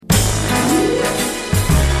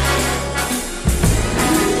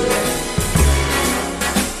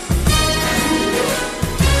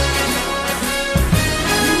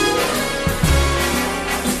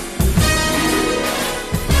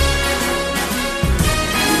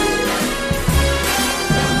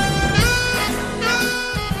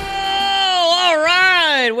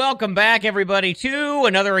Welcome back, everybody, to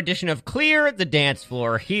another edition of Clear the Dance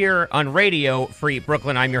Floor here on Radio Free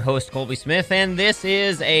Brooklyn. I'm your host, Colby Smith, and this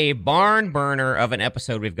is a barn burner of an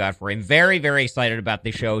episode we've got for you. I'm very, very excited about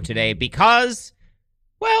the show today because,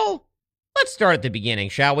 well, let's start at the beginning,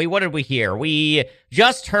 shall we? What did we hear? We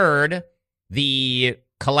just heard the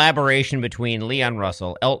collaboration between Leon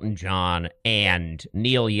Russell, Elton John, and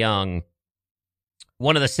Neil Young,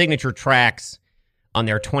 one of the signature tracks on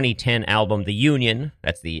their 2010 album, The Union.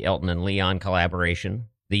 That's the Elton and Leon collaboration,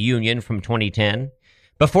 The Union from 2010.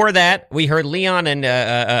 Before that, we heard Leon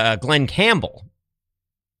and Glenn Campbell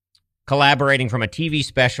collaborating from a TV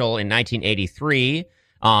special in 1983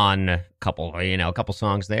 on a couple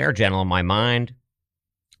songs there, Gentle on My Mind,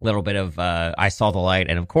 a little bit of I Saw the Light,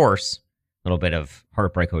 and of course, a little bit of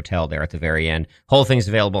Heartbreak Hotel there at the very end. Whole thing's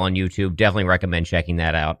available on YouTube. Definitely recommend checking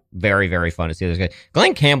that out. Very, very fun to see those guys.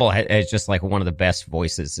 Glenn Campbell is just like one of the best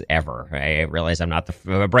voices ever. I realize I'm not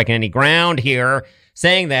breaking any ground here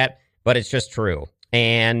saying that, but it's just true.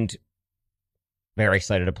 And very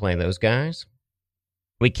excited to play those guys.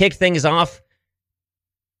 We kicked things off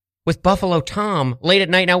with Buffalo Tom late at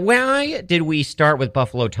night. Now, why did we start with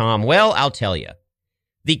Buffalo Tom? Well, I'll tell you.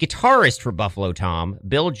 The guitarist for Buffalo Tom,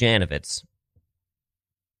 Bill Janovitz,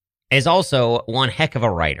 is also one heck of a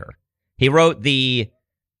writer. He wrote the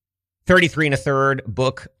 33 1/3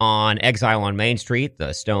 book on Exile on Main Street,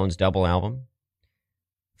 the Stones double album.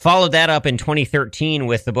 Followed that up in 2013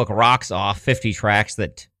 with the book Rocks Off, 50 tracks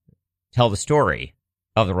that tell the story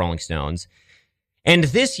of the Rolling Stones. And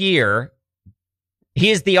this year, he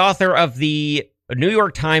is the author of the New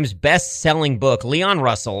York Times best-selling book, Leon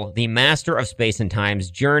Russell, The Master of Space and Time's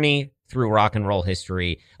Journey Through Rock and Roll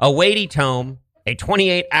History. A weighty tome, a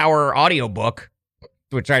 28-hour audiobook,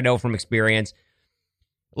 which I know from experience.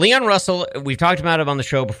 Leon Russell, we've talked about him on the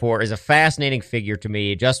show before, is a fascinating figure to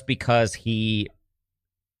me just because he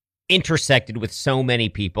intersected with so many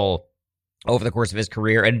people over the course of his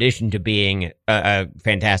career, in addition to being a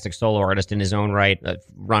fantastic solo artist in his own right. A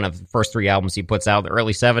run of the first 3 albums he puts out in the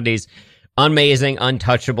early 70s. Amazing,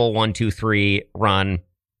 untouchable 1, 2, 3 run.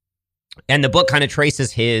 And the book kind of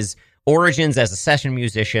traces his origins as a session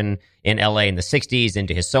musician in LA in the 60s,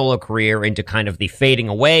 into his solo career, into kind of the fading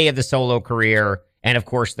away of the solo career, and of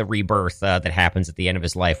course the rebirth that happens at the end of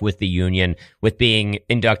his life with the Union, with being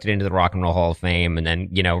inducted into the Rock and Roll Hall of Fame, and then,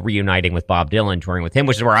 reuniting with Bob Dylan, touring with him,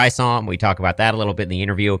 which is where I saw him. We talk about that a little bit in the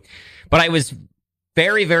interview. But I was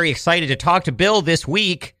very, very excited to talk to Bill this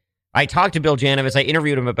week. I talked to Bill Janovitz. I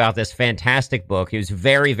interviewed him about this fantastic book. He was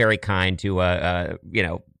very, very kind to,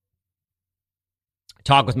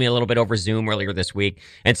 talk with me a little bit over Zoom earlier this week.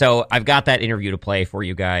 And so I've got that interview to play for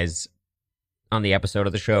you guys on the episode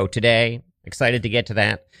of the show today. Excited to get to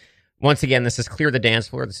that. Once again, this is Clear the Dance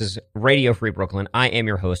Floor. This is Radio Free Brooklyn. I am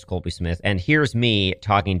your host, Colby Smith, and here's me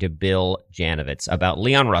talking to Bill Janovitz about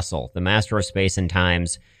Leon Russell, the Master of Space and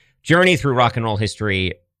Time's Journey Through Rock and Roll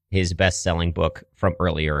History, his best-selling book from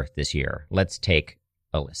earlier this year. Let's take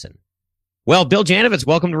a listen. Well, Bill Janovitz,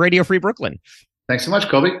 welcome to Radio Free Brooklyn. Thanks so much,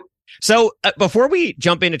 Colby. So before we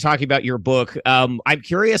jump into talking about your book, I'm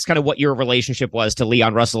curious kind of what your relationship was to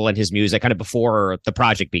Leon Russell and his music kind of before the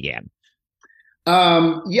project began.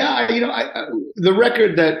 The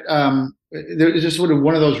record that there's just sort of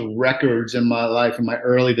one of those records in my life, in my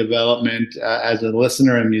early development as a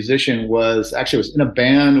listener and musician, was in a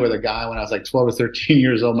band with a guy when I was like 12 or 13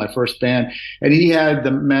 years old, my first band. And he had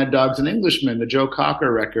the Mad Dogs and Englishmen, the Joe Cocker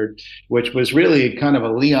record, which was really kind of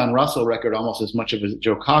a Leon Russell record, almost as much of a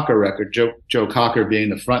Joe Cocker record, Joe Cocker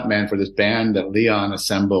being the front man for this band that Leon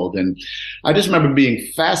assembled. And I just remember being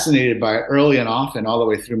fascinated by it early and often all the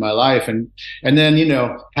way through my life. And then,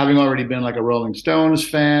 having already been like a Rolling Stones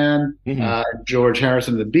fan, George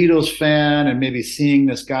Harrison, the Beatles fan, and maybe seeing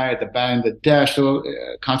this guy at the Bangladesh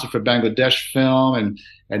concert for Bangladesh film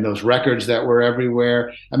and those records that were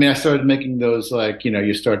everywhere. I mean, I started making those,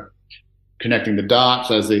 you start connecting the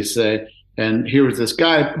dots, as they say. And here was this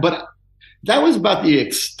guy, but that was about the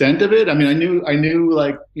extent of it. I mean, I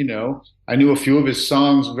knew a few of his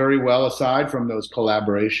songs very well aside from those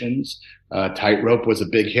collaborations. Tightrope was a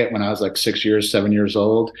big hit when I was like 7 years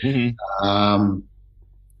old. Mm-hmm.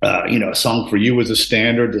 A Song for You was a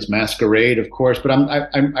standard, this Masquerade, of course, but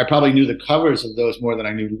I probably knew the covers of those more than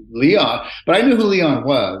I knew Leon, but I knew who Leon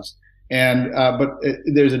was. And,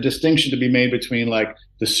 there's a distinction to be made between like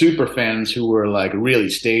the super fans who were like really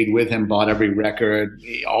stayed with him, bought every record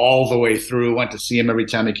all the way through, went to see him every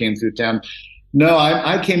time he came through town. No,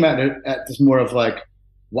 I came at it at this more of like,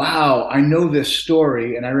 wow, I know this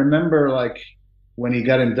story. And I remember like when he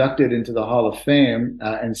got inducted into the Hall of Fame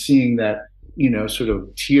and seeing that, sort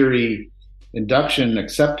of teary induction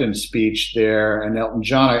acceptance speech there and Elton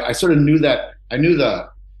John, I sort of knew that I knew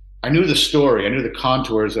the story, I knew the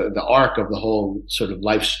contours, the arc of the whole sort of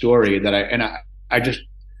life story that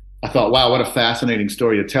I thought, wow, what a fascinating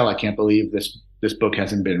story to tell. I can't believe this book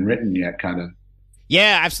hasn't been written yet, kind of.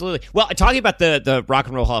 Yeah, absolutely. Well, talking about the Rock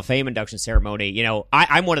and Roll Hall of Fame induction ceremony, you know,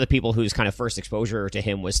 I'm one of the people whose kind of first exposure to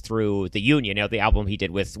him was through The Union, you know, the album he did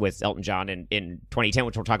with Elton John in 2010,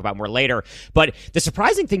 which we'll talk about more later. But the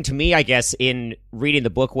surprising thing to me, I guess, in reading the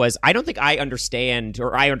book was I don't think I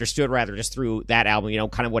understood rather just through that album, you know,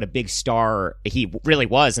 kind of what a big star he really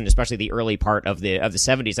was, and especially the early part of the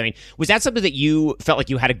 70s. I mean, was that something that you felt like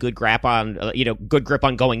you had a good grip on, good grip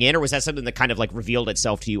on going in, or was that something that kind of like revealed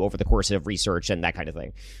itself to you over the course of research and that kind of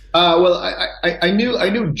thing? Well, I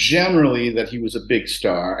knew generally that he was a big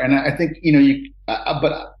star, and I think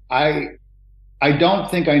but I don't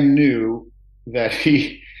think I knew that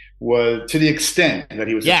he was to the extent that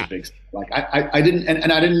he was such a big star. Like I didn't,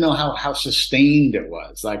 and I didn't know how sustained it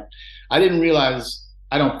was. Like I don't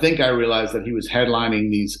think I realized that he was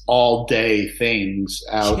headlining these all day things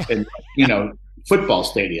out in football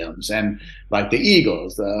stadiums, and like the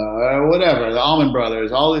Eagles, whatever, the Allman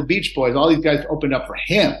Brothers, all the Beach Boys, all these guys opened up for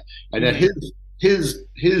him, and that his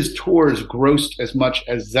tours grossed as much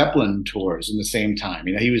as Zeppelin tours in the same time.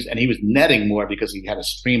 You know, he was netting more because he had a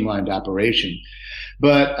streamlined operation.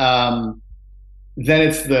 But then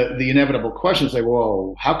it's the inevitable question: say,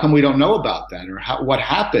 well, how come we don't know about that, or what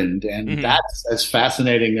happened? And that's as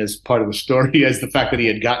fascinating as part of the story as the fact that he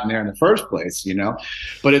had gotten there in the first place, you know.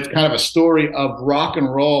 But it's kind of a story of rock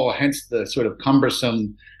and roll, hence the sort of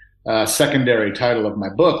cumbersome secondary title of my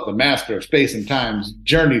book, The Master of Space and Time's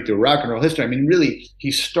Journey Through Rock and Roll History. I mean, really,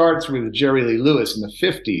 he starts with Jerry Lee Lewis in the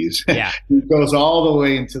 50s. Yeah. He goes all the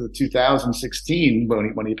way into the 2016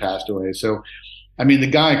 when he passed away. So, I mean, the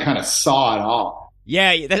guy kind of saw it all.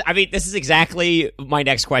 Yeah, I mean, this is exactly my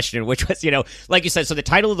next question, which was, like you said, so the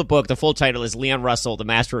title of the book, the full title is Leon Russell, The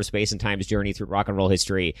Master of Space and Time's Journey Through Rock and Roll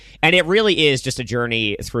History. And it really is just a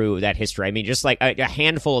journey through that history. I mean, just like a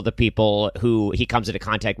handful of the people who he comes into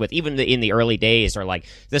contact with, even in the early days, are like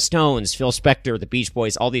the Stones, Phil Spector, the Beach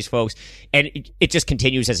Boys, all these folks. And it just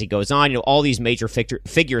continues as he goes on, all these major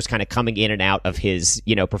figures kind of coming in and out of his,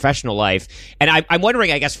 professional life. And I'm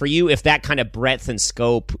wondering, I guess, for you, if that kind of breadth and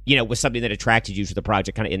scope, was something that attracted you to the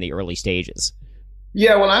project kind of in the early stages.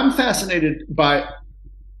 Yeah, well, I'm fascinated by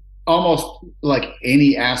almost like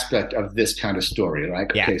any aspect of this kind of story.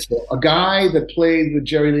 Like, okay, so a guy that played with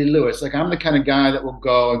Jerry Lee Lewis, like I'm the kind of guy that will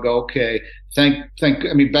go, okay, I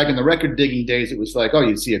mean, back in the record digging days, it was like, oh,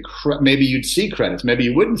 you'd see maybe you'd see credits, maybe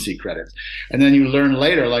you wouldn't see credits. And then you learn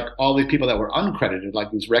later, like all these people that were uncredited,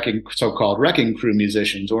 like these so-called wrecking crew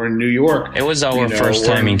musicians, or in New York. It was our first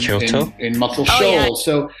time in Kyoto. In Muscle Shoals.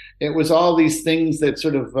 So it was all these things that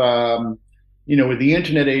sort of, with the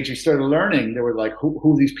internet age, you started learning. There were like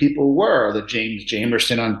who these people were, the James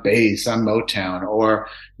Jamerson on bass on Motown, or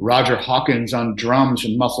Roger Hawkins on drums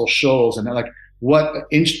in Muscle Shoals. And they're like,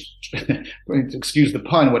 excuse the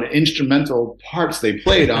pun, what instrumental parts they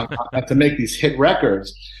played on to make these hit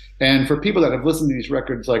records. And for people that have listened to these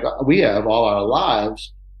records like we have all our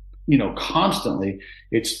lives, constantly,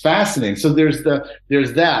 it's fascinating. So there's the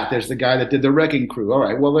guy that did the Wrecking Crew. All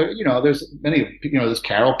right, well, there's many, there's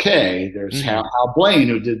Carol Kay, there's Hal Blaine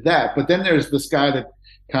who did that, but then there's this guy that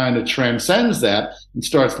kind of transcends that and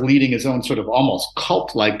starts leading his own sort of almost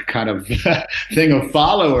cult-like kind of thing of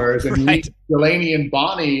followers, and leads Delaney and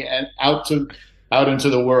Bonnie and out into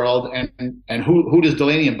the world. And who does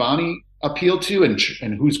Delaney and Bonnie appeal to, and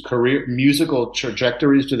whose musical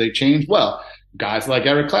trajectories do they change? Well, guys like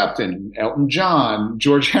Eric Clapton, Elton John,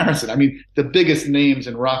 George Harrison. I mean, the biggest names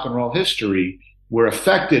in rock and roll history were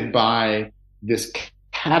affected by this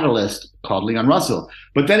catalyst called Leon Russell.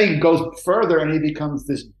 But then he goes further and he becomes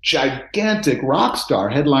this gigantic rock star,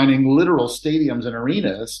 headlining literal stadiums and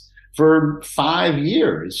arenas for 5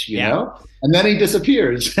 years, you know? And then he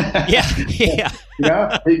disappears. He goes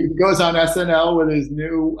on SNL with his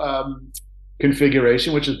new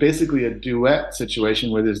configuration, which is basically a duet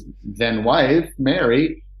situation with his then wife,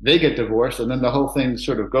 Mary. They get divorced, and then the whole thing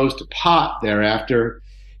sort of goes to pot thereafter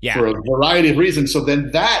for a variety of reasons. So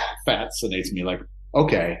then that fascinates me. Like,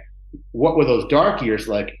 okay, what were those dark years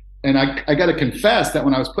like? And I got to confess that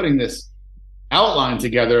when I was putting this outline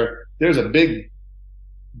together, there's a big,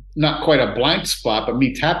 not quite a blank spot, but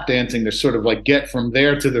me tap dancing to sort of like get from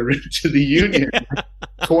there to the Union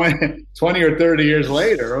 20 or 30 years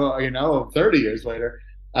later, or 30 years later.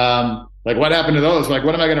 Like, what happened to those? Like,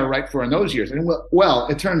 what am I going to write for in those years? And well,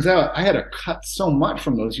 it turns out I had to cut so much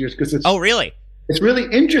from those years because it's. Oh, really? It's really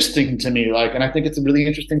interesting to me, and I think it's really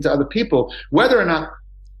interesting to other people, whether or not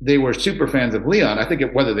they were super fans of Leon. I think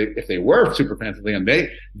if they were super fans of Leon,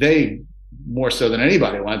 they more so than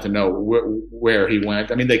anybody wanted to know where he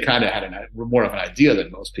went. I mean, they kind of had more of an idea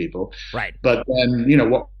than most people, right? But then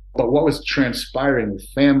what was transpiring with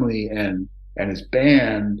family and his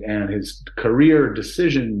band and his career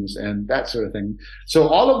decisions and that sort of thing. So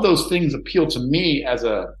all of those things appeal to me as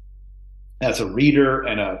a reader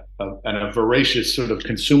and a voracious sort of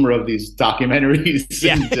consumer of these documentaries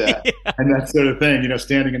and that sort of thing,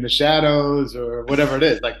 standing in the shadows or whatever it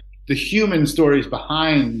is. Like the human stories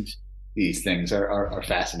behind these things are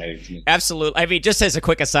fascinating to me. Absolutely. I mean, just as a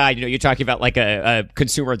quick aside, you're talking about like a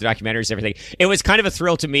consumer of the documentaries and everything. It was kind of a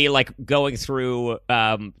thrill to me, like going through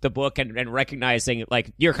the book and recognizing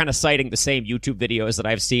like you're kind of citing the same YouTube videos that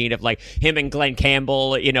I've seen of like him and Glenn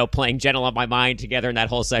Campbell, playing Gentle on My Mind together in that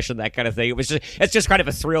whole session, that kind of thing. It's just kind of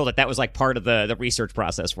a thrill that was like part of the research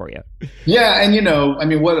process for you. Yeah. And, I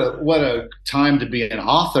mean, what a time to be an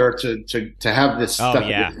author to have this stuff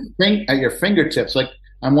at your fingertips. Like,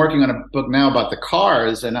 I'm working on a book now about the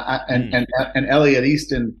Cars, and Elliot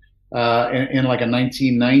Easton, in like a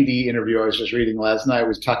 1990 interview I was just reading last night,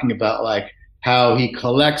 was talking about like how he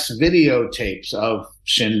collects videotapes of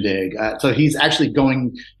Shindig. So he's actually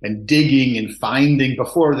going and digging and finding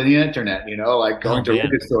before the internet, like going to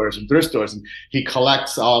record stores and thrift stores, and he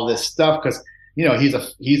collects all this stuff because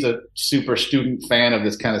he's a super student fan of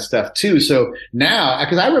this kind of stuff too. So now,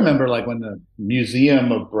 because I remember like when the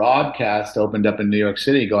Museum of Broadcast opened up in New York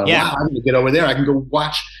City, going, wow, I'm gonna get over there. I can go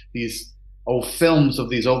watch these old films of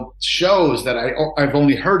these old shows that I've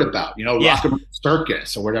only heard about, Rock and Roll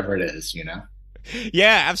Circus or whatever it is,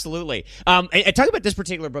 Yeah, absolutely. And talk about this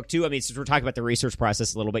particular book too. I mean, since we're talking about the research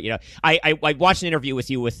process a little bit, I watched an interview with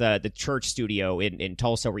you with the Church Studio in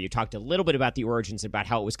Tulsa, where you talked a little bit about the origins, about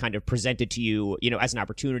how it was kind of presented to you, as an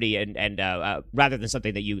opportunity, and rather than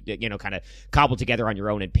something that you kind of cobbled together on your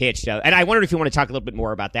own and pitched. And I wondered if you want to talk a little bit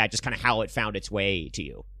more about that, just kind of how it found its way to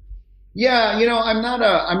you. Yeah, I'm not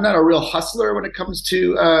a real hustler when it comes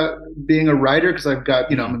to being a writer, because I've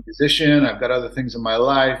got, I'm a musician, I've got other things in my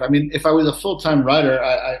life. I mean, if I was a full-time writer,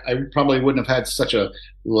 I probably wouldn't have had such a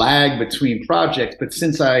lag between projects. But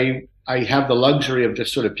since I have the luxury of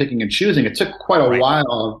just sort of picking and choosing, it took quite a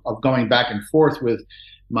while of going back and forth with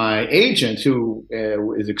my agent, who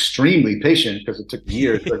is extremely patient, because it took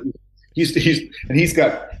years. But he's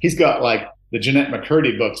got like the Jeanette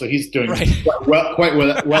McCurdy book, so he's doing quite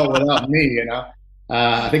well without me,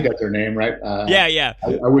 I think that's her name, right? Yeah.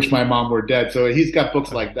 I wish my mom were dead. So he's got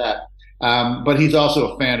books like that. But he's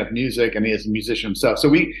also a fan of music, and he is a musician himself.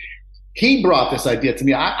 So he brought this idea to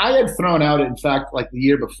me. I had thrown out, in fact, like the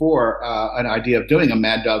year before, an idea of doing a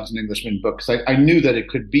Mad Dogs and Englishmen book, because I knew that it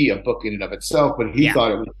could be a book in and of itself, but he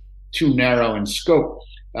thought it was too narrow in scope,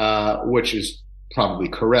 which is probably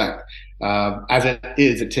correct. As it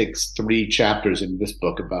is, it takes 3 chapters in this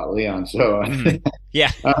book about Leon. So,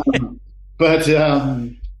 but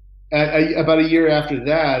about a year after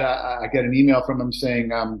that, I get an email from him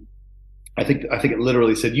saying, I think it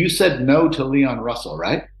literally said, "You said no to Leon Russell,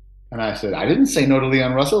 right?" And I said, "I didn't say no to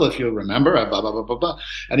Leon Russell, if you'll remember." Blah blah blah blah blah.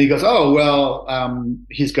 And he goes, "Oh well,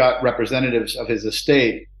 he's got representatives of his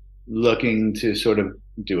estate looking to sort of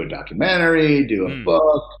do a documentary, do a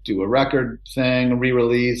book, do a record thing,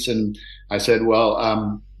 re-release." And I said,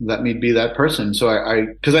 well, let me be that person. So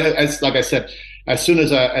because like I said, as soon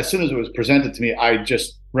as it was presented to me, I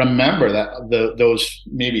just remember that those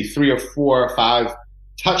maybe 3 or 4 or 5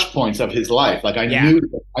 touch points of his life. Like I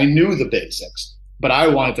knew the basics, but I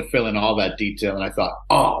wanted to fill in all that detail. And I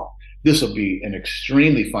thought, this will be an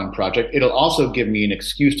extremely fun project. It'll also give me an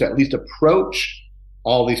excuse to at least approach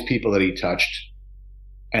all these people that he touched.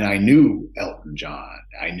 And I knew Elton John.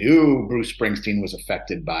 I knew Bruce Springsteen was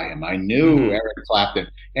affected by him. I knew Eric Clapton.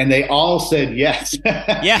 And they all said yes.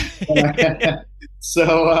 Yeah.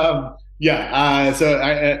 So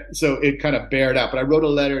it kind of bared out. But I wrote a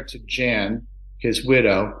letter to Jan, his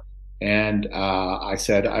widow, and I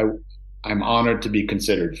said, I'm honored to be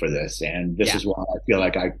considered for this. And this is why I feel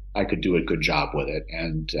like I could do a good job with it.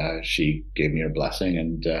 And she gave me her blessing,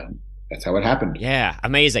 and that's how it happened. Yeah,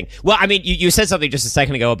 amazing. Well, I mean, you said something just a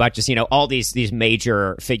second ago about just, all these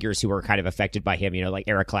major figures who were kind of affected by him, like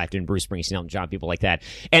Eric Clapton, Bruce Springsteen, Elton John, people like that.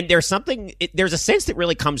 And there's a sense that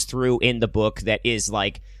really comes through in the book that is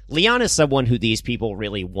like, Leon is someone who these people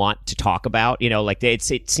really want to talk about.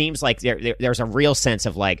 It seems like there's a real sense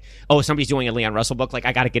of like, oh, somebody's doing a Leon Russell book, like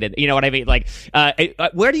I got to get it. You know what I mean? Like,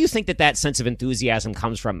 where do you think that sense of enthusiasm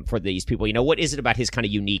comes from for these people? What is it about his kind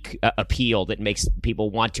of unique appeal that makes people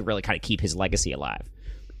want to really kind of keep his legacy alive?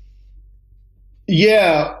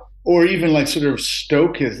 Yeah, or even like sort of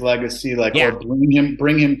stoke his legacy, like, or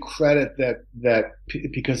bring him credit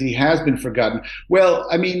because he has been forgotten. Well,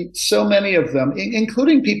 I mean, so many of them,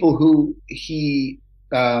 including people who he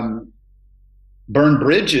burned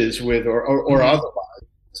bridges with, or otherwise,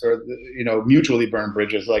 or mutually burned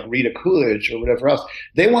bridges, like Rita Coolidge or whatever else.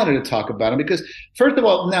 They wanted to talk about him because, first of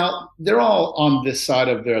all, now they're all on this side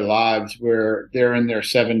of their lives where they're in their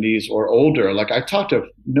 70s or older. Like, I talked to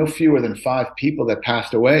no fewer than 5 people that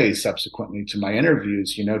passed away subsequently to my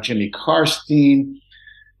interviews. Jimmy Karstein,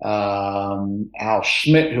 Al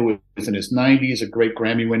Schmidt, who was in his 90s, a great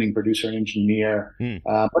Grammy-winning producer and engineer,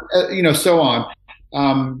 so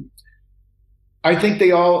on. I think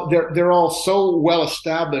they're all so well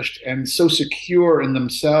established and so secure in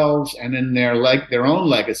themselves and in their own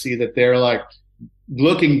legacy that they're like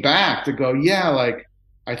looking back to go, yeah, like,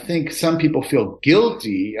 I think some people feel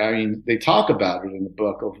guilty. I mean, they talk about it in the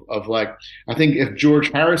book of like, I think if George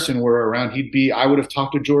Harrison were around, I would have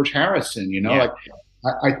talked to George Harrison, like,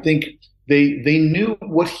 I think they knew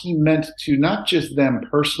what he meant to not just them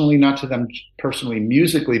personally, not to them personally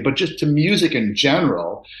musically, but just to music in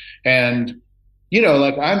general. And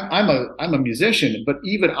like, I'm a musician, but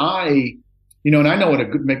even I, and I know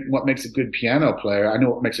what makes a good piano player. I know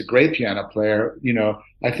what makes a great piano player.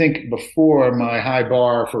 I think before, my high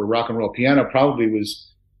bar for rock and roll piano probably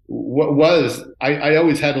I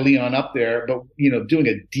always had Leon up there, but doing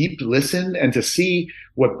a deep listen and to see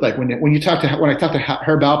what, like, when I talked to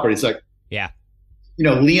Herb Alpert, he's like, yeah,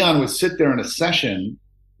 Leon would sit there in a session,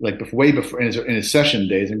 like way before in his session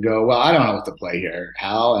days, and go, well, I don't know what to play here,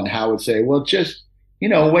 Hal. And Hal would say, well, just,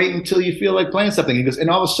 wait until you feel like playing something. He goes, and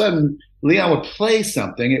all of a sudden, Leon would play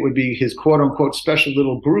something. It would be his quote unquote special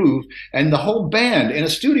little groove. And the whole band in a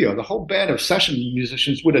studio, the whole band of session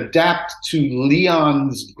musicians would adapt to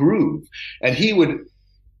Leon's groove. And he would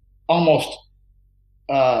almost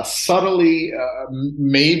subtly,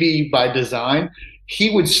 maybe by design, he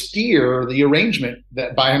would steer the arrangement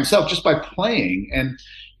that by himself, just by playing.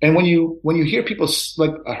 And when you hear people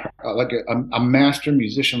like a master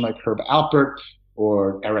musician like Herb Alpert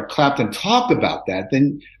or Eric Clapton talk about that,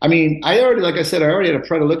 then, I mean, I already had a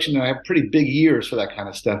predilection, and I have pretty big ears for that kind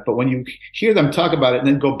of stuff. But when you hear them talk about it and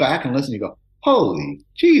then go back and listen, you go, holy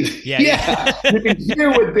jeez. Yeah. You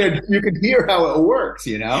can hear how it works,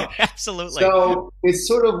 Absolutely. So it's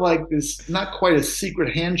sort of like this, not quite a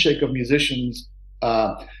secret handshake of musicians.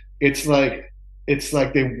 It's like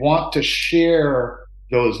they want to share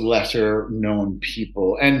those lesser known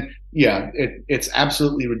people. And yeah, it's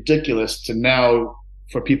absolutely ridiculous to now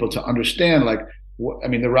for people to understand, like,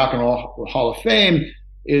 the Rock and Roll Hall of Fame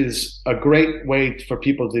is a great way for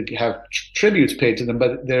people to have tributes paid to them,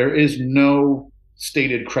 but there is no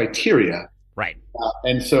stated criteria. Right.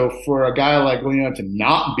 And so for a guy like Leon to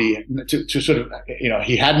not be, to sort of,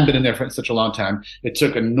 he hadn't been in there for such a long time. It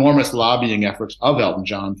took enormous lobbying efforts of Elton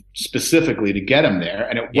John specifically to get him there.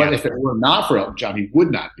 And if it were not for Elton John, he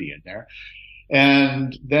would not be in there.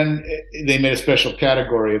 And then they made a special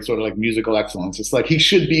category. It's sort of like musical excellence. It's like he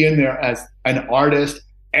should be in there as an artist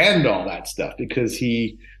and all that stuff because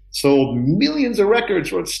he sold millions of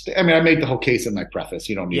records. I made the whole case in my preface.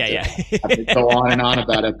 You don't need to go on and on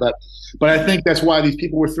about it. But I think that's why these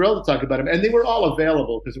people were thrilled to talk about him. And they were all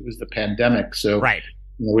available because it was the pandemic. So right.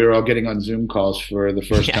 We were all getting on Zoom calls for the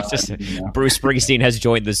first time. Bruce Springsteen has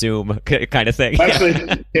joined the Zoom kind of thing.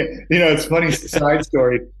 Actually, it's funny side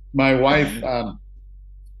story. My wife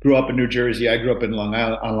grew up in New Jersey. I grew up on Long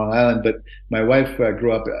Island, but my wife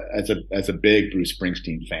grew up as a big Bruce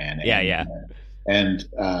Springsteen fan. And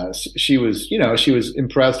she was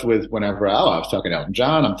impressed with whenever I was talking to Elton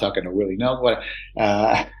John, I'm talking to Willie Nelson.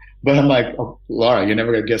 But I'm like, oh, Laura, you're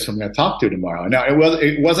never gonna guess who I'm gonna talk to tomorrow. Now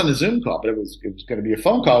it wasn't a Zoom call, but it was going to be a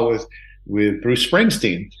phone call with Bruce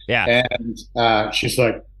Springsteen. Yeah. And she's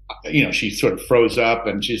like, she sort of froze up,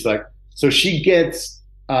 and she's like, so she gets.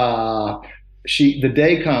 The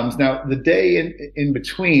day comes. Now, the day in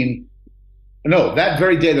between, that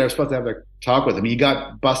very day that I was supposed to have a talk with him, he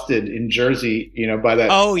got busted in Jersey, by that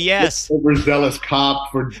overzealous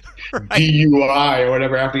cop for DUI or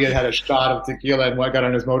whatever after he had a shot of tequila and got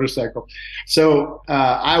on his motorcycle. So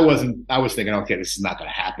I was thinking, okay, this is not going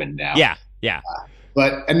to happen now. Yeah.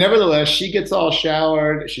 But nevertheless, she gets all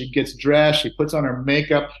showered, she gets dressed, she puts on her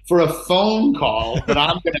makeup for a phone call that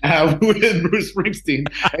I'm going to have with Bruce Springsteen.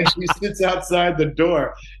 And she sits outside the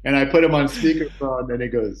door, and I put him on speakerphone, and he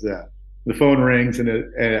goes, the phone rings, and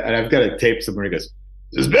I've got a tape somewhere. He goes, "Is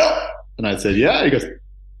this Bill?" And I said, "Yeah." He goes,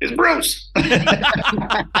 "It's Bruce."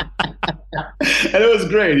 And it was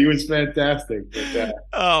great. He was fantastic. But,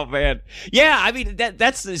 oh man, yeah. I mean,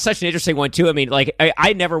 that's such an interesting one too. I mean, like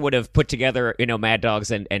I never would have put together, Mad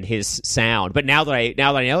Dogs and his sound, but now that I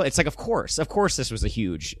know, it's like, of course, this was a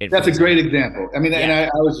huge influence. That's a great example. I mean, and I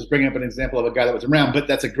was just bringing up an example of a guy that was around, but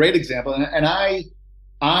that's a great example. And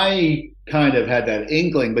I kind of had that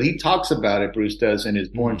inkling, but he talks about it. Bruce does in his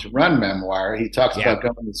Born to Run memoir. He talks about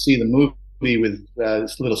going to see the movie with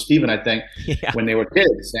little Steven, I think, when they were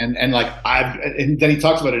kids, and and then he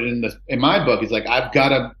talks about it in my book. He's like, I've got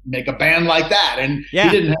to make a band like that, and he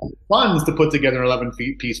didn't have the funds to put together an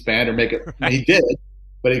 11-piece band or make it. He did,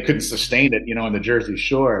 but he couldn't sustain it, on the Jersey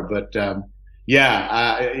Shore. But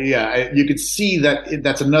you could see that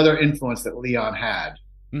that's another influence that Leon had.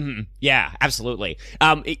 Mm-hmm. Yeah, absolutely.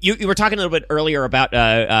 You were talking a little bit earlier about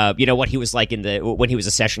what he was like when he was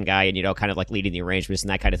a session guy and kind of like leading the arrangements and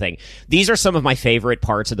that kind of thing. These are some of my favorite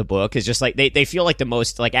parts of the book. Is just like they feel like the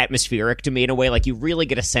most like atmospheric to me in a way. Like you really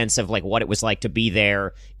get a sense of like what it was like to be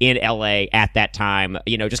there in LA at that time.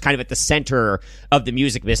 Just kind of at the center of the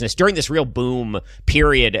music business during this real boom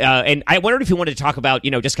period. And I wondered if you wanted to talk about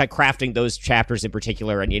just kind of crafting those chapters in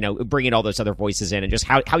particular and bringing all those other voices in and just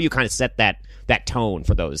how you kind of set that tone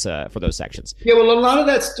for those sections. Yeah, well, a lot of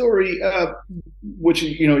that story, which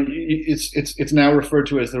it's now referred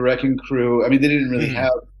to as the Wrecking Crew. I mean, they didn't really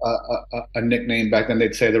have a nickname back then.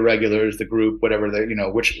 They'd say the Regulars, the group, whatever they,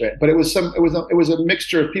 but it was a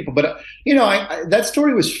mixture of people. But that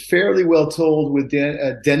story was fairly well told with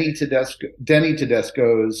Denny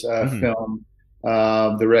Tedesco's film.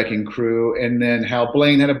 The Wrecking Crew, and then Hal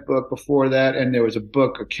Blaine had a book before that, and there was a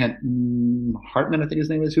book, Kent Hartman, I think his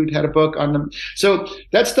name is, who had a book on them. So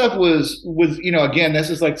that stuff was again, this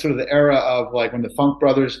is like sort of the era of like when the Funk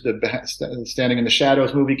Brothers, the Standing in the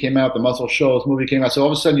Shadows movie came out, the Muscle Shoals movie came out. So all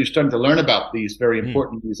of a sudden you're starting to learn about these very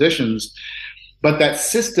important musicians. But that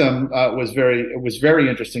system was very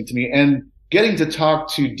interesting to me, and getting to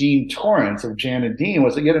talk to Dean Torrance of Jan and Dean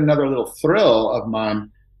was yet another little thrill of mine.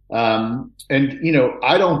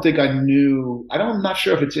 I don't think I knew, I'm not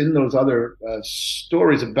sure if it's in those other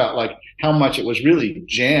stories about like how much it was really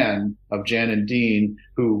Jan and Dean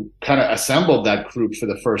who kind of assembled that group for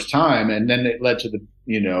the first time. And then it led to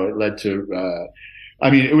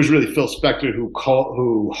it was really Phil Spector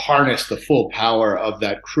who harnessed the full power of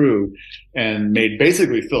that crew and made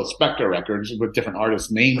basically Phil Spector records with different artists'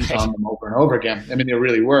 names on them over and over again. I mean, they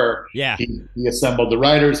really were. Yeah. He assembled the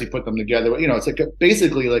writers, he put them together. It's like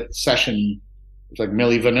basically like session. It's like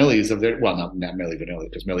Milli Vanilli's of their, well, not Milli Vanilli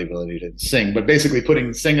because Milli Vanilli didn't sing, but basically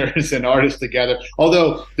putting singers and artists together.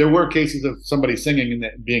 Although there were cases of somebody singing and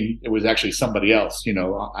it was actually somebody else,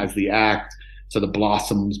 as the act. So the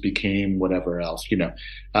Blossoms became whatever else, I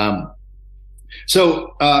mean,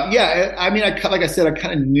 like I said, I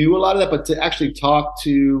kind of knew a lot of that, but to actually talk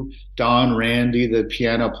to Don Randy, the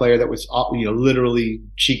piano player that was, literally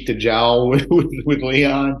cheek to jowl with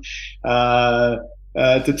Leon,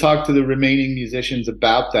 to talk to the remaining musicians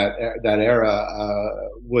about that era,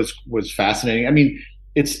 was fascinating. I mean,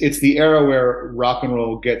 it's the era where rock and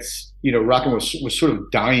roll gets, rock and roll was sort of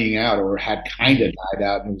dying out or had kind of died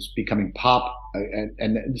out and was becoming pop.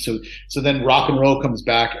 And so then rock and roll comes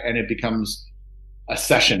back and it becomes a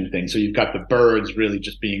session thing. So you've got the Byrds really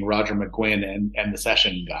just being Roger McGuinn and the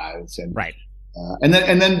session guys. And, right.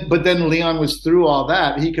 But then Leon was through all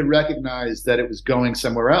that. He could recognize that it was going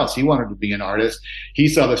somewhere else. He wanted to be an artist. He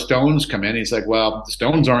saw the Stones come in. He's like, well, the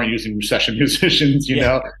Stones aren't using session musicians, you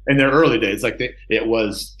know, in their early days. Like it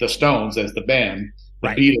was the Stones as the band. The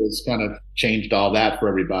Beatles kind of changed all that for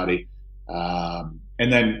everybody.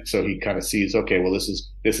 And then, so he kind of sees, okay, well, this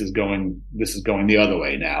is going the other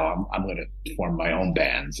way now. I'm going to form my own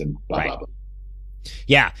bands and blah, blah, blah.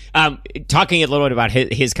 Yeah. Talking a little bit about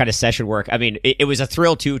his kind of session work. I mean, it was a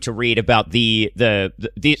thrill too to read about the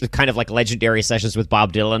kind of like legendary sessions with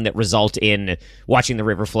Bob Dylan that result in Watching the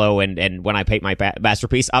River Flow and When I Paint My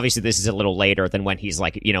Masterpiece. Obviously, this is a little later than when he's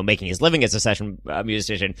like, making his living as a session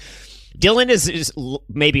musician. Dylan is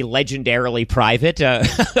maybe legendarily private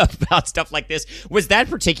about stuff like this. Was that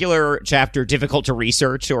particular chapter difficult to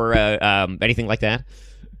research or anything like that?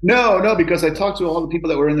 No, because I talked to all the people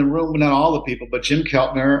that were in the room, not all the people, but Jim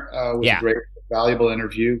Keltner was a great, valuable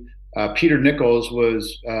interview. Peter Nichols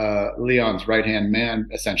was Leon's right-hand man,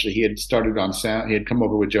 essentially. He had started on sound. He had come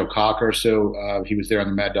over with Joe Cocker, so he was there on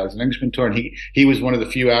the Mad Dogs and Englishmen tour, and he was one of the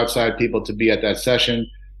few outside people to be at that session.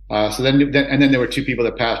 So then there were two people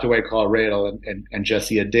that passed away, Carl Radel and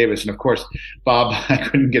Jesse Ed Davis. And of course, Bob, I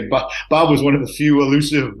couldn't get Bob. Bob was one of the few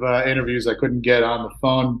elusive interviews I couldn't get on the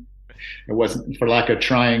phone. It wasn't for lack of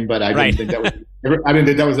trying, but I didn't think that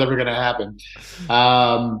was ever going to happen.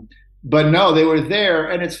 but no, they were there,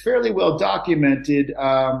 and it's fairly well documented.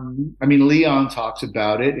 I mean, Leon talks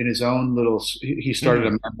about it in his own little. He started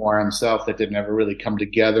a memoir himself that didn't ever really come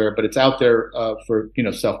together, but it's out there for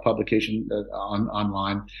self-publication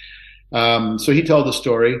online. So he told the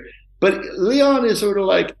story, but Leon is sort of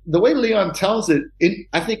like the way Leon tells it.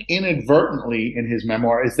 I think inadvertently in his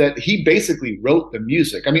memoir is that he basically wrote the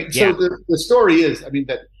music. I mean, so the story is, I mean,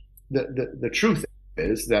 that the truth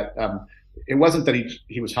is that. It wasn't that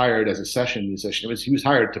he was hired as a session musician. It was he was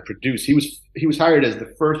hired to produce. He was hired as the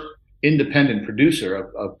first independent producer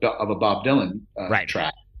of a Bob Dylan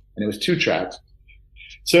track, and it was 2 tracks.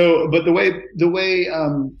 So, but the way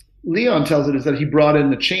Leon tells it is that he brought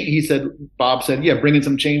in the change. He said Bob said, "Yeah, bring in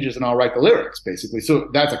some changes and I'll write the lyrics." Basically, so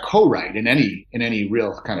that's a co-write in any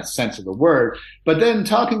real kind of sense of the word. But then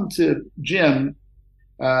talking to Jim.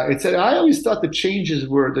 It said, I always thought the changes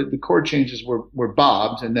were the chord changes were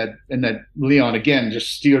Bob's, and that Leon again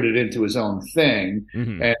just steered it into his own thing.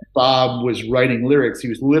 Mm-hmm. And Bob was writing lyrics. He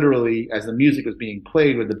was literally, as the music was being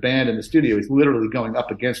played with the band in the studio, he's literally going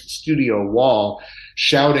up against the studio wall,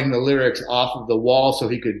 shouting the lyrics off of the wall so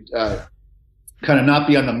he could kind of not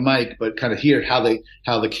be on the mic, but kind of hear how the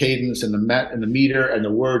cadence and the meter and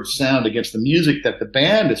the words sound against the music that the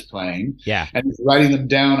band is playing. Yeah, and he's writing them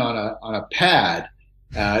down on a pad.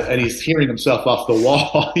 And he's hearing himself off the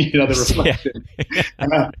wall, the reflection.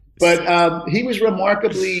 But he was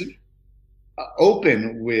remarkably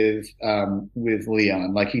open with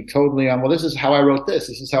Leon. Like he told Leon, "Well, this is how I wrote this.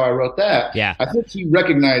 This is how I wrote that." Yeah, I think he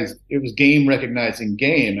recognized it was game recognizing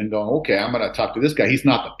game, and going, "Okay, I'm going to talk to this guy. He's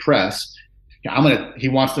not the press. He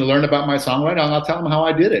wants to learn about my songwriting. I'll tell him how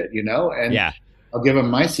I did it, and I'll give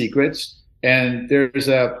him my secrets." And there was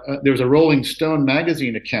a Rolling Stone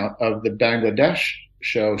magazine account of the Bangladesh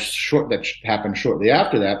show that happened shortly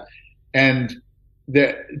after that, and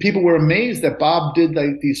people were amazed that Bob did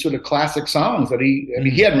like these sort of classic songs that he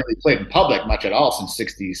hadn't really played in public much at all since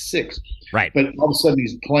 '66, right? But all of a sudden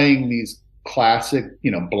he's playing these classic,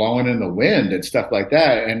 Blowing in the Wind and stuff like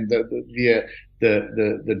that. And the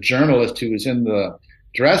journalist who was in the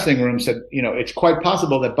dressing room said, it's quite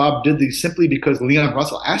possible that Bob did these simply because Leon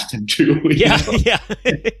Russell asked him to. Yeah.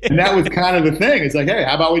 And that was kind of the thing. It's like, hey,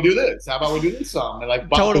 how about we do this? How about we do this song? And like,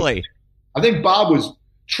 Bob, totally. I think Bob was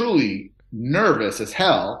truly nervous as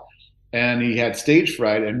hell, and he had stage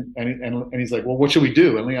fright, and he's like, well, what should we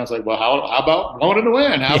do? And Leon's like, well, how about Blowing in the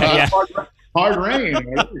Wind? How about Hard Rain?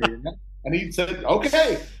 And he said,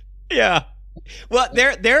 okay. Yeah. Well,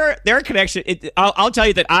 their connection. I'll tell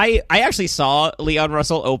you that I actually saw Leon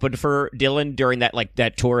Russell open for Dylan during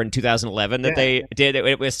that tour in 2011 that they did.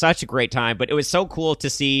 It was such a great time, but it was so cool to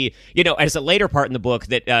see, as a later part in the book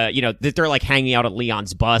that that they're like hanging out at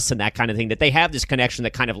Leon's bus and that kind of thing. That they have this connection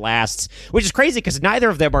that kind of lasts, which is crazy because neither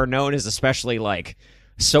of them are known as especially like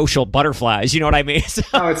social butterflies. You know what I mean? So,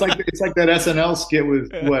 it's like that SNL skit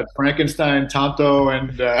with Frankenstein, Tonto,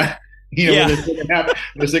 and.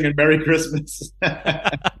 They're singing Merry Christmas. Yeah,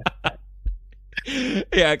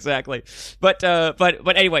 exactly. But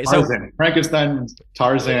anyway, Tarzan. So Frankenstein,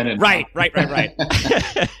 Tarzan, and right.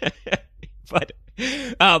 But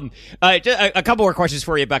just a couple more questions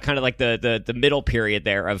for you about kind of like the middle period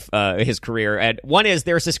there of his career. And one is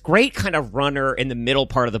there's this great kind of runner in the middle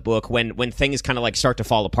part of the book when things kind of like start to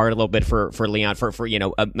fall apart a little bit for Leon for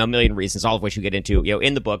a million reasons, all of which you get into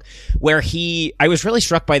in the book, where I was really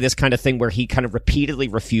struck by this kind of thing where he kind of repeatedly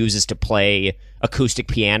refuses to play acoustic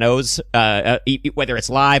pianos, whether it's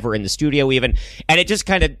live or in the studio even, and it just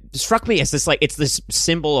kind of struck me as it's this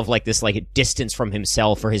symbol of like this like distance from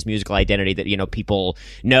himself or his musical identity that people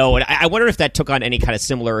know. And I wonder if that took on any kind of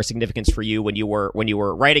similar significance for you when you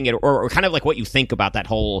were writing it, or kind of like what you think about that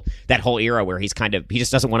whole era where he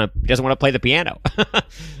just doesn't want to play the piano.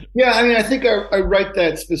 Yeah, I mean, I think I write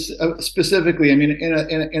that specifically. I mean,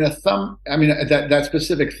 that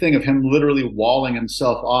specific thing of him literally walling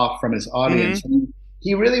himself off from his audience. Mm-hmm. I mean,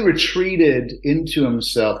 he really retreated into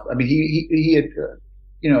himself. I mean, he had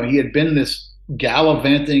been this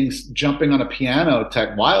gallivanting, jumping on a piano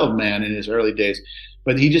type wild man in his early days,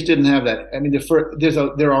 but he just didn't have that. I mean,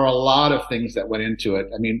 there are a lot of things that went into it.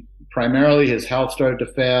 I mean, primarily his health started to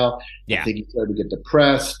fail. Yeah. I think he started to get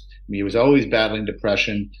depressed. I mean, he was always battling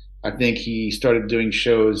depression. I think he started doing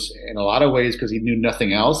shows in a lot of ways because he knew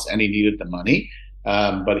nothing else and he needed the money,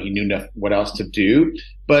 but he knew what else to do.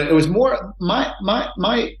 But it was more I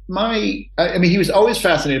mean, he was always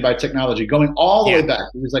fascinated by technology, going all the way back.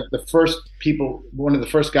 He was like one of the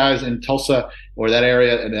first guys in Tulsa or that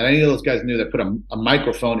area, and any of those guys knew that put a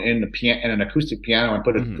microphone in in an acoustic piano and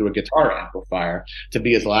put it through a guitar amplifier to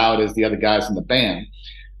be as loud as the other guys in the band.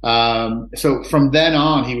 So from then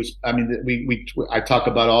on, he was, I mean, I talk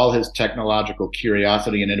about all his technological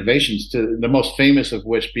curiosity and innovations, to the most famous of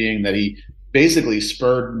which being that he basically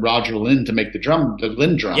spurred Roger Lynn to make the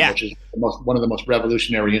Lynn drum, which is one of the most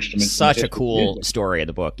revolutionary instruments. Such a cool story in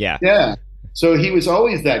the book. Yeah. Yeah. So he was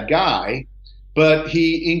always that guy, but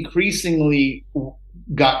he increasingly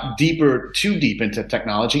got too deep into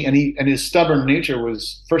technology, and his stubborn nature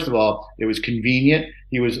was, first of all, it was convenient.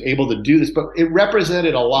 He was able to do this, but it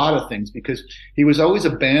represented a lot of things, because he was always a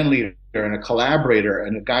band leader and a collaborator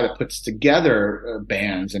and a guy that puts together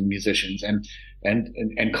bands and musicians and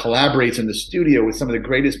collaborates in the studio with some of the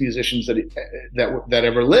greatest musicians that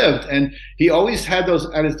ever lived. And he always had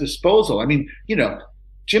those at his disposal. I mean,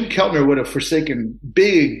 Jim Keltner would have forsaken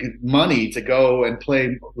big money to go and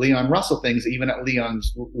play Leon Russell things, even at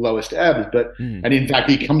Leon's lowest ebbs. But and in fact,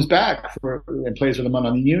 he comes back and plays with him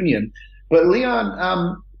on the Union. But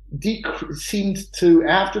Leon seemed to,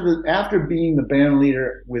 after being the band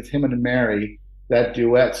leader with him and Mary, that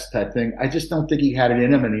duets type thing, I just don't think he had it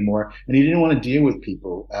in him anymore, and he didn't want to deal with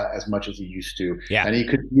people as much as he used to. Yeah. And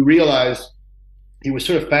you realized he was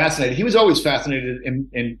sort of fascinated. He was always fascinated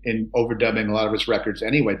in overdubbing a lot of his records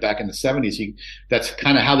anyway. Back in the 70s, that's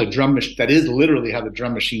kind of how that is literally how the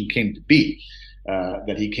drum machine came to be.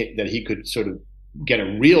 That he could sort of get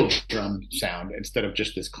a real drum sound instead of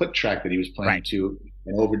just this click track that he was playing to,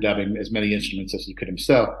 and overdubbing as many instruments as he could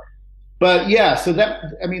himself. But yeah, so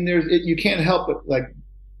you can't help but like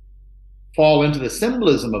fall into the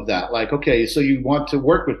symbolism of that. Like, okay, so you want to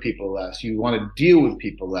work with people less, you want to deal with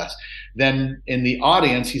people less. Then in the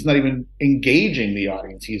audience, he's not even engaging the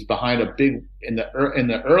audience. He's behind in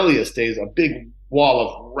the earliest days, a big wall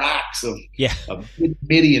of racks of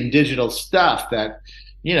MIDI and digital stuff that,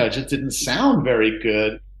 just didn't sound very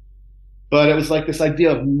good. But it was like this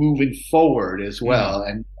idea of moving forward as well.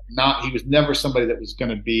 And he was never somebody that was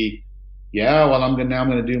going to be, I'm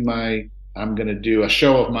going to do a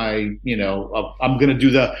show of my, I'm going to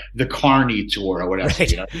do the Carney tour or whatever.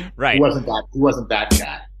 Right. He wasn't that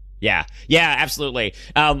guy. Yeah, absolutely.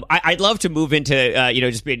 I'd love to move into,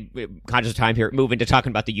 just being conscious of time here, move into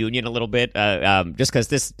talking about the Union a little bit, just because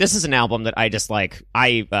this is an album that I just like,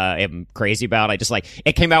 I am crazy about. I just like,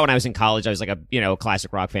 it came out when I was in college. I was like a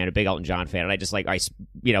classic rock fan, a big Elton John fan, and I just like,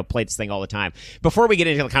 played this thing all the time. Before we get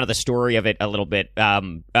into kind of the story of it a little bit,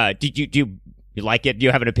 do you like it? Do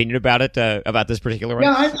you have an opinion about it, about this particular one?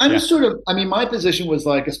 Yeah, I'm sort of, my position was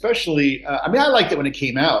like, especially, I liked it when it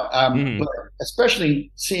came out, but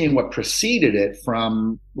especially seeing what preceded it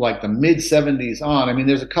from like the mid 70s on.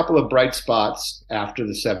 There's a couple of bright spots after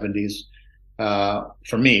the 70s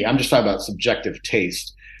for me. I'm just talking about subjective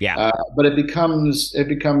taste. Yeah. But it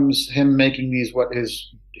becomes him making these, what his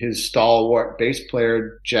stalwart bass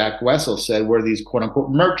player, Jack Wessel, said were these quote unquote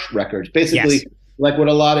merch records. Basically, like what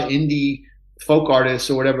a lot of indie folk artists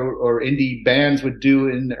or whatever, or indie bands would do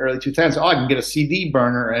in the early 2000s. I can get a CD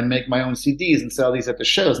burner and make my own CDs and sell these at the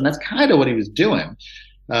shows. And that's kind of what he was doing,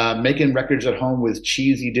 making records at home with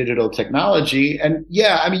cheesy digital technology. And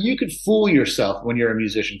you could fool yourself when you're a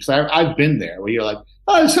musician, because I've been there, where you're like,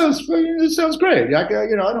 oh, it sounds great. I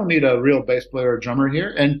don't need a real bass player or drummer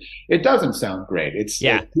here. And it doesn't sound great. It's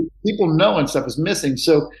people know and stuff is missing.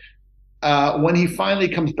 So when he finally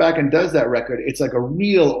comes back and does that record, it's like a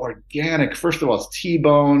real organic. First of all, it's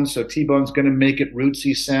T-Bone, so T-Bone's going to make it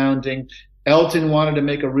rootsy sounding. Elton wanted to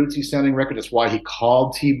make a rootsy sounding record. That's why he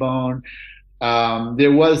called T-Bone.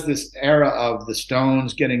 There was this era of the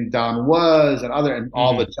Stones getting Don Was and all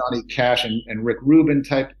the Johnny Cash and Rick Rubin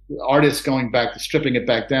type artists going back to stripping it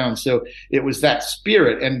back down. So it was that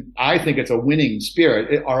spirit, and I think it's a winning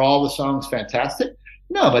spirit. Are all the songs fantastic?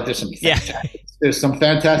 No, but there's some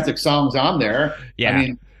fantastic songs on there. Yeah.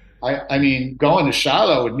 Going to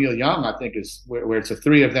Shiloh with Neil Young, I think, is where it's the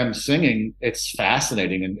three of them singing. It's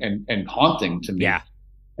fascinating and haunting to me. Yeah.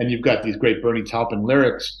 And you've got these great Bernie Taupin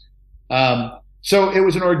lyrics. So it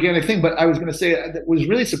was an organic thing. But I was going to say, that was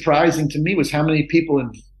really surprising to me was how many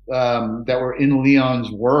people that were in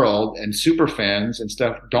Leon's world and super fans and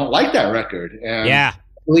stuff don't like that record. And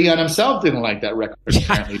Leon himself didn't like that record,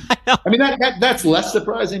 apparently. That's less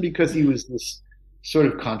surprising because he was this sort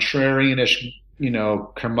of contrarian-ish,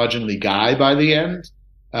 curmudgeonly guy by the end.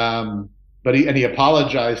 But he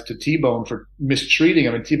apologized to T-Bone for mistreating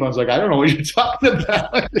him. And T-Bone's like, I don't know what you're talking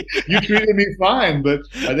about. You treated me fine. But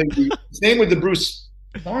I think same with the Bruce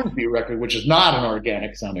Hornsby record, which is not an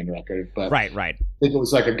organic sounding record. But right. I think it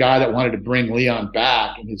was like a guy that wanted to bring Leon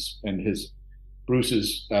back, and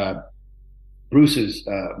Bruce's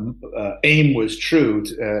aim was true,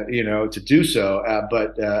 to do so.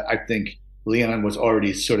 But I think Leon was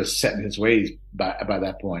already sort of set in his ways by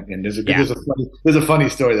that point. And there's a funny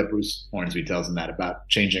story that Bruce Hornsby tells in that about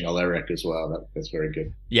changing a lyric as well. That's very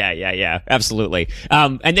good. Yeah, absolutely.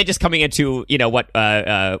 And then just coming into, what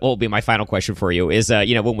will be my final question for you is,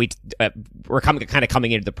 when we're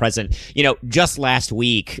coming into the present, just last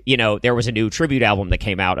week, there was a new tribute album that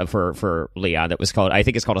came out for Leon that was called, I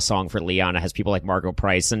think it's called A Song for Leon. It has people like Margot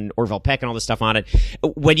Price and Orville Peck and all this stuff on it.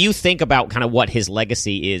 When you think about kind of what his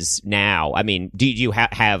legacy is now, I mean, do you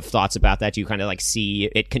have thoughts about that? Do you kind of like see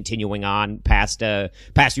it continuing on past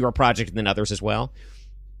your project and then others as well?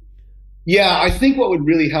 Yeah, I think what would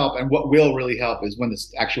really help and what will really help is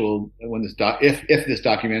if this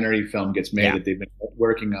documentary film gets made that they've been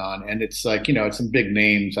working on, and it's like, it's some big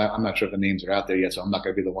names. I'm not sure if the names are out there yet, so I'm not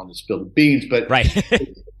going to be the one to spill the beans, but right.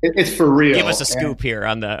 It's for real. Give us a scoop here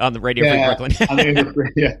on the Radio Free Brooklyn.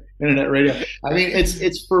 Internet radio. I mean,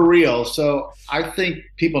 it's for real. So I think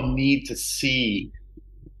people need to see.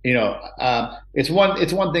 It's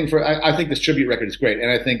one thing for. I think this tribute record is great,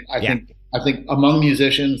 and I think among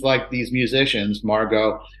musicians like these musicians,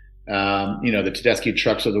 Margot, the Tedeschi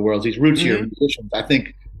Trucks of the world, these rootsier musicians, I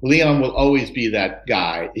think Leon will always be that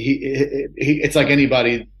guy. It's like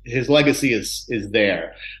anybody. His legacy is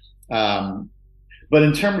there. But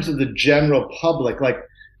in terms of the general public, like,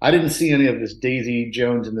 I didn't see any of this Daisy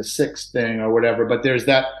Jones and the Six thing or whatever, but there's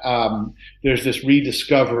this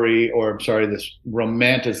rediscovery, this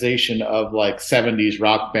romanticization of like 70s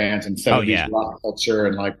rock bands and 70s rock culture,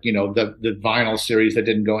 and like, the vinyl series that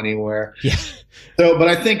didn't go anywhere. Yeah. So, but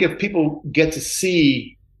I think if people get to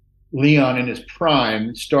see Leon in his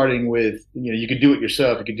prime, starting with, you could do it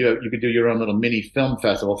yourself. You could do your own little mini film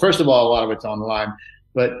festival. First of all, a lot of it's online,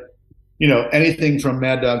 but anything from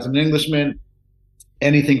Mad Dogs and Englishmen,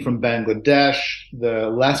 anything from Bangladesh,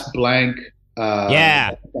 the Les Blanc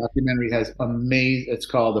documentary has amazing. It's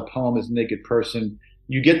called "The Poem Is Naked Person."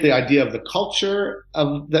 You get the idea of the culture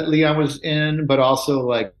that Leon was in, but also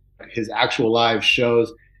like his actual live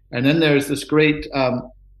shows. And then there's this great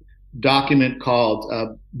document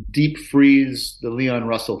called "Deep Freeze: The Leon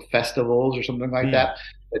Russell Festivals" or something like that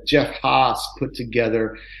Jeff Haas put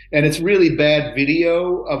together, and it's really bad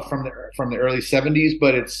video from the early 70s,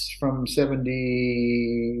 but it's from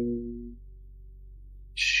 72.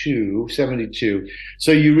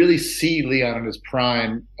 So you really see Leon in his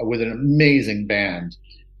prime with an amazing band.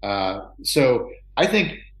 So I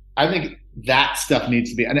think that stuff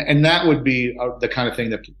needs to be, and that would be the kind of thing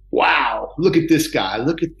that, wow, look at this guy,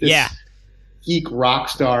 look at this geek rock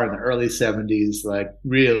star in the early 70s, like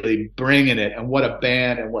really bringing it, and what a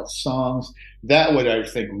band and what songs. That would, I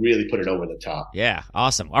think, really put it over the top. Yeah,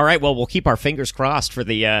 awesome. All right, well, we'll keep our fingers crossed for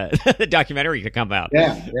the the documentary to come out.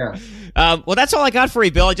 Yeah. Well, that's all I got for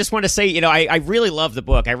you, Bill. I just want to say, I really love the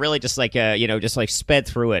book. I really just sped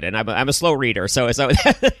through it, and I'm a slow reader, so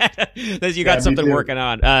you got something working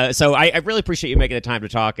on. So I really appreciate you making the time to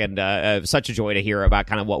talk, and such a joy to hear about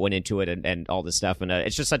kind of what went into it and all this stuff, and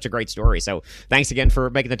it's just such a great story. So thanks again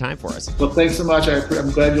for making the time for us. Well, thanks so much.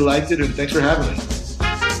 I'm glad you liked it, and thanks for having me.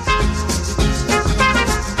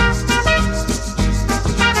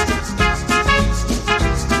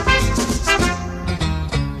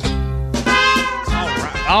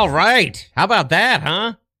 All right. How about that,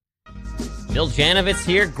 huh? Bill Janovitz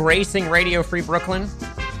here, gracing Radio Free Brooklyn.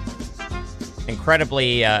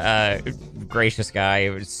 Incredibly gracious guy.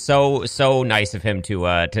 It was so nice of him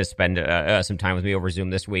to spend some time with me over Zoom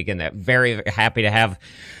this week, and very happy to have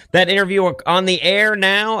that interview on the air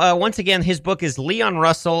now. Once again, his book is Leon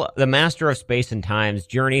Russell, The Master of Space and Time's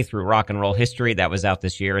Journey Through Rock and Roll History. That was out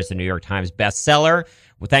this year as the New York Times bestseller.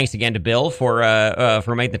 Well, thanks again to Bill for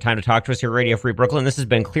making the time to talk to us here at Radio Free Brooklyn. This has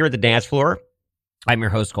been Clear the Dance Floor. I'm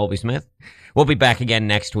your host, Colby Smith. We'll be back again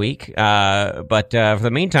next week. But for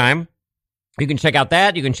the meantime, you can check out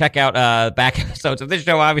that. You can check out back episodes of this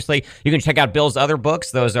show, obviously. You can check out Bill's other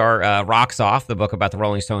books. Those are Rocks Off, the book about the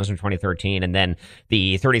Rolling Stones from 2013, and then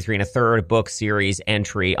the 33 1/3 book series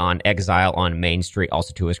entry on Exile on Main Street,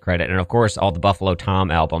 also to his credit. And, of course, all the Buffalo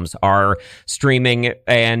Tom albums are streaming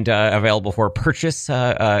and available for purchase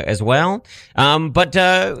as well. But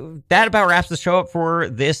that about wraps the show up for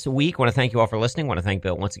this week. I want to thank you all for listening. I want to thank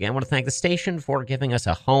Bill once again. I want to thank the station for giving us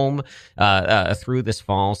a home through this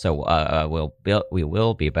fall. So we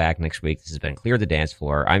will be back next week. This has been Clear the Dance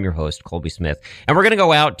Floor. I'm your host, Colby Smith. And we're going to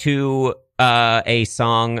go out to a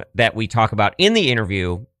song that we talk about in the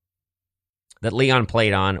interview that Leon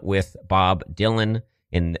played on with Bob Dylan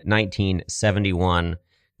in 1971.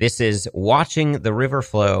 This is Watching the River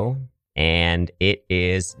Flow, and it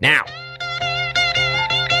is now.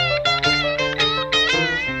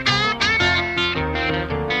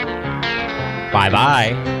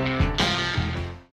 Bye-bye.